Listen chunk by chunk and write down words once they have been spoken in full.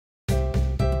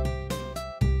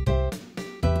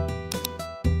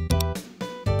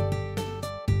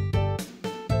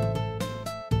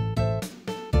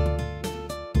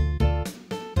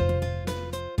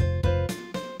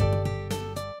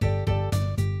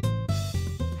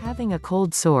Having a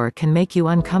cold sore can make you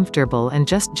uncomfortable and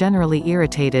just generally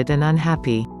irritated and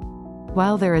unhappy.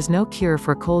 While there is no cure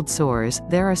for cold sores,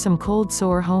 there are some cold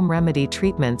sore home remedy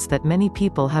treatments that many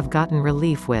people have gotten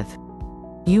relief with.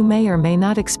 You may or may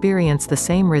not experience the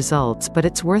same results, but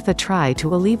it's worth a try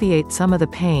to alleviate some of the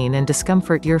pain and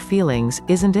discomfort you're feeling,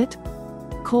 isn't it?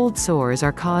 Cold sores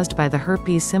are caused by the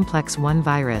herpes simplex 1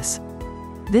 virus.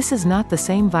 This is not the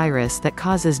same virus that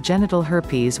causes genital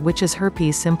herpes, which is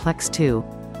herpes simplex 2.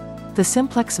 The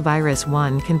simplex virus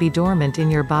 1 can be dormant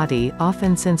in your body,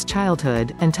 often since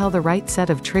childhood, until the right set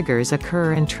of triggers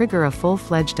occur and trigger a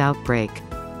full-fledged outbreak.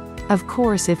 Of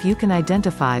course, if you can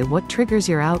identify what triggers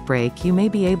your outbreak, you may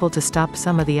be able to stop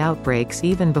some of the outbreaks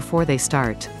even before they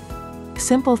start.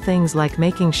 Simple things like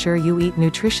making sure you eat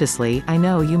nutritiously. I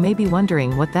know you may be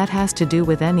wondering what that has to do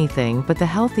with anything, but the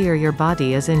healthier your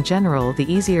body is in general,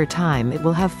 the easier time it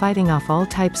will have fighting off all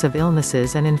types of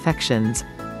illnesses and infections.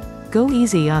 Go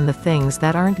easy on the things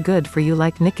that aren't good for you,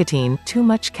 like nicotine, too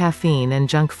much caffeine and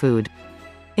junk food.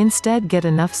 Instead, get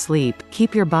enough sleep,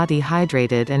 keep your body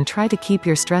hydrated, and try to keep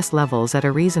your stress levels at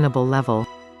a reasonable level.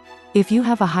 If you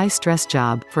have a high-stress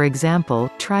job, for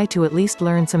example, try to at least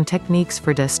learn some techniques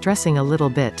for de-stressing a little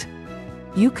bit.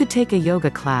 You could take a yoga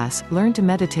class, learn to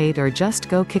meditate, or just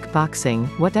go kickboxing.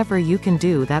 Whatever you can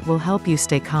do that will help you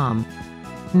stay calm.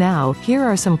 Now, here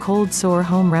are some cold sore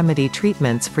home remedy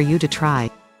treatments for you to try.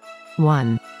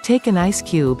 1. Take an ice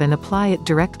cube and apply it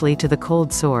directly to the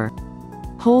cold sore.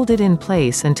 Hold it in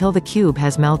place until the cube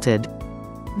has melted.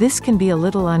 This can be a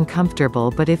little uncomfortable,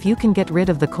 but if you can get rid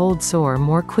of the cold sore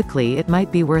more quickly, it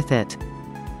might be worth it.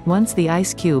 Once the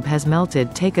ice cube has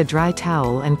melted, take a dry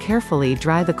towel and carefully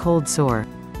dry the cold sore.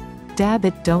 Dab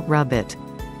it, don't rub it.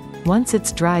 Once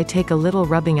it's dry, take a little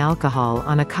rubbing alcohol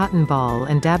on a cotton ball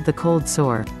and dab the cold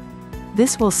sore.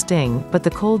 This will sting, but the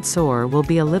cold sore will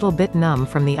be a little bit numb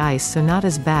from the ice, so not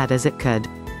as bad as it could.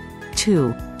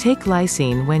 2. Take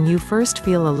lysine when you first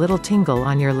feel a little tingle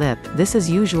on your lip. This is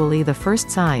usually the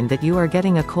first sign that you are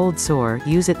getting a cold sore.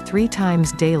 Use it 3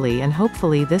 times daily and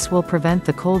hopefully this will prevent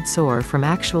the cold sore from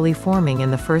actually forming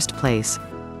in the first place.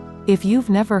 If you've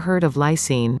never heard of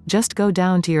lysine, just go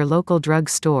down to your local drug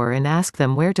store and ask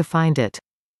them where to find it.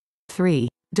 3.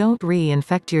 Don't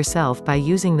re-infect yourself by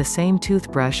using the same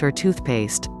toothbrush or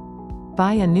toothpaste.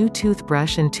 Buy a new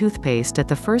toothbrush and toothpaste at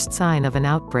the first sign of an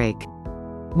outbreak.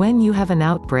 When you have an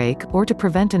outbreak, or to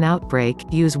prevent an outbreak,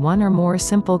 use 1 or more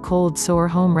simple cold sore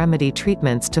home remedy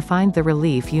treatments to find the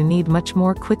relief you need much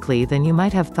more quickly than you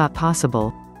might have thought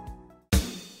possible.